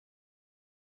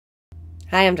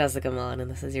Hi, I'm Jessica Mullen, and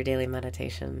this is your daily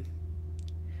meditation.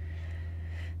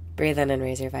 Breathe in and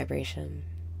raise your vibration.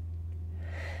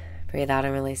 Breathe out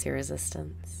and release your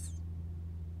resistance.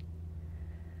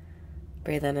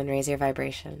 Breathe in and raise your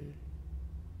vibration.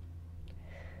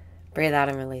 Breathe out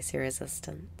and release your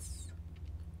resistance.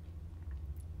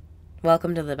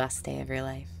 Welcome to the best day of your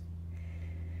life.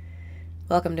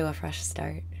 Welcome to a fresh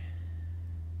start.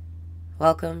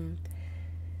 Welcome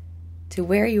to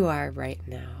where you are right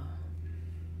now.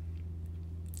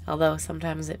 Although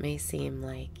sometimes it may seem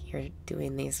like you're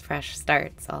doing these fresh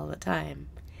starts all the time.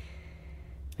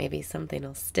 Maybe something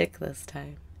will stick this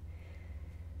time.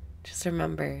 Just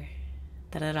remember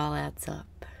that it all adds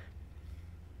up.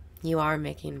 You are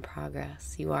making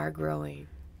progress. You are growing.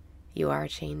 You are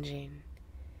changing.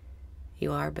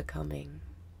 You are becoming.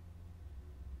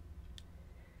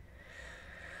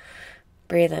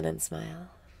 Breathe in and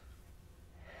smile.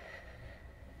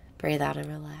 Breathe out and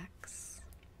relax.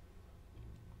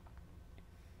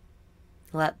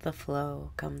 Let the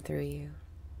flow come through you.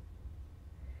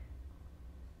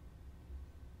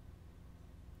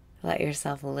 Let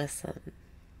yourself listen.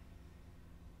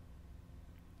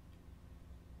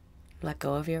 Let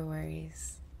go of your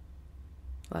worries.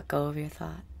 Let go of your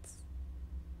thoughts.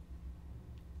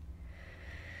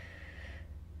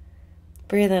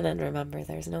 Breathe in and remember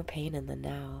there's no pain in the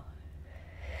now.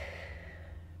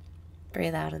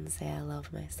 Breathe out and say, I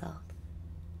love myself.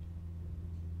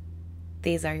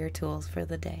 These are your tools for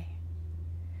the day.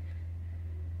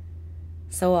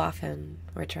 So often,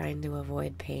 we're trying to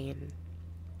avoid pain.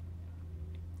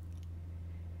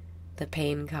 The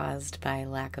pain caused by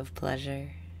lack of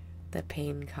pleasure, the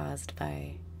pain caused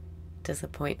by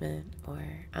disappointment or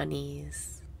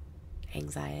unease,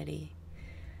 anxiety,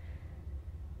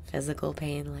 physical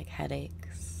pain like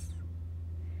headaches.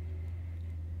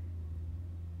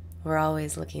 We're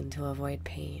always looking to avoid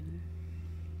pain.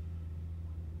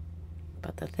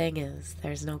 But the thing is,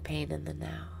 there's no pain in the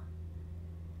now.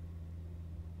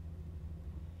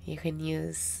 You can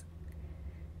use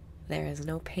there is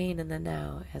no pain in the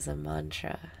now as a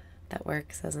mantra that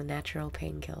works as a natural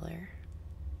painkiller.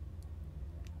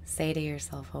 Say to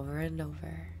yourself over and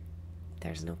over,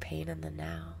 there's no pain in the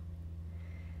now.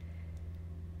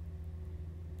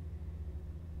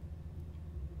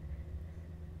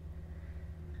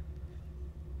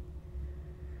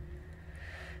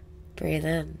 Breathe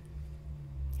in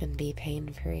and be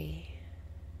pain-free.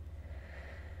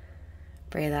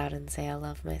 Breathe out and say, I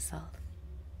love myself.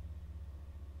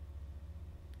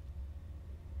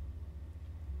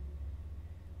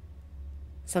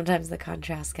 Sometimes the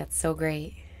contrast gets so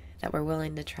great that we're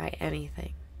willing to try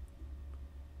anything.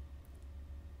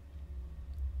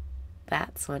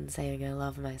 That's when saying I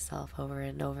love myself over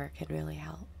and over can really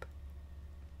help.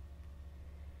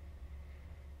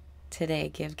 Today,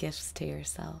 give gifts to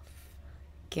yourself.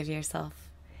 Give yourself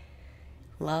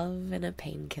love and a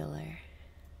painkiller.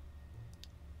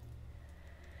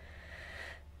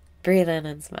 Breathe in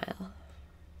and smile.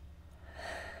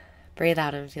 Breathe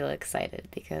out and feel excited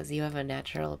because you have a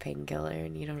natural painkiller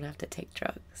and you don't have to take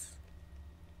drugs.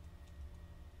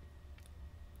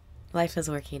 Life is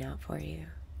working out for you.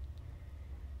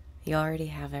 You already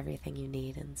have everything you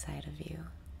need inside of you.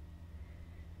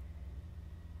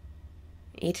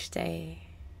 Each day,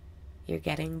 you're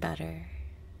getting better.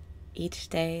 Each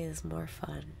day is more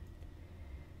fun.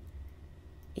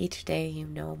 Each day you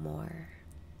know more.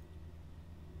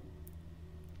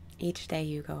 Each day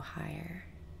you go higher.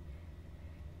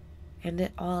 And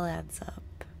it all adds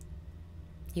up.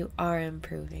 You are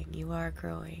improving. You are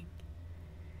growing.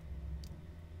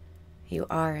 You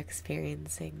are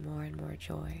experiencing more and more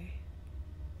joy.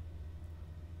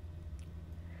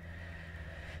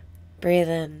 Breathe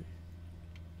in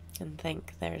and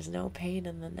think there's no pain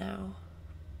in the now.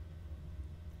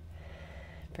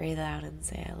 Breathe out and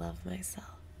say, I love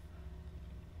myself.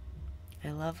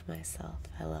 I love myself.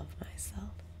 I love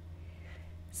myself.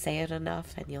 Say it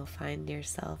enough and you'll find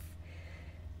yourself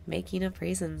making up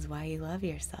reasons why you love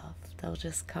yourself. They'll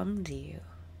just come to you.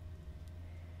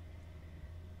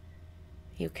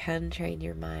 You can train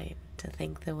your mind to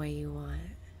think the way you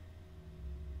want.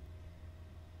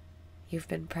 You've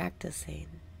been practicing.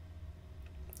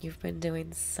 You've been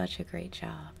doing such a great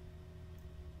job.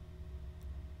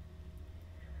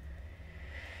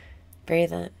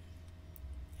 Breathe in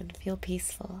and feel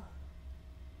peaceful.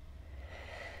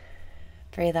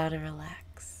 Breathe out and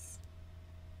relax.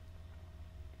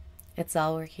 It's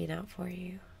all working out for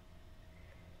you.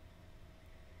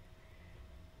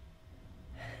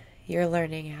 You're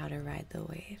learning how to ride the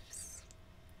waves.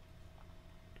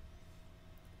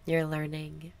 You're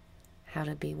learning how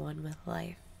to be one with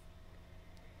life.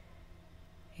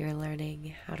 You're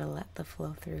learning how to let the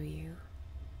flow through you.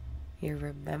 You're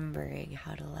remembering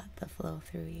how to let the flow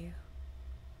through you.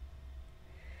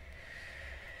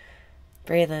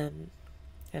 Breathe in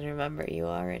and remember you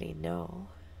already know.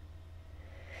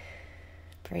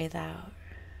 Breathe out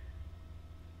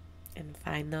and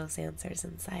find those answers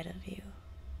inside of you.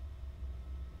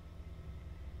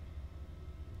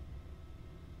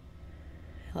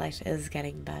 Life is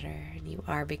getting better and you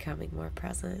are becoming more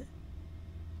present.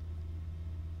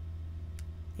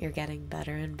 You're getting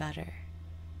better and better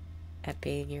at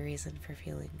being your reason for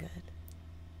feeling good.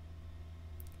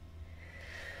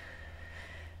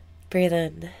 Breathe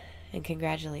in and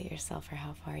congratulate yourself for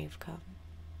how far you've come.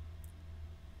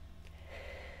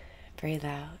 Breathe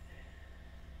out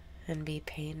and be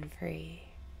pain-free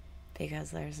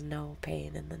because there's no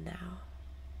pain in the now.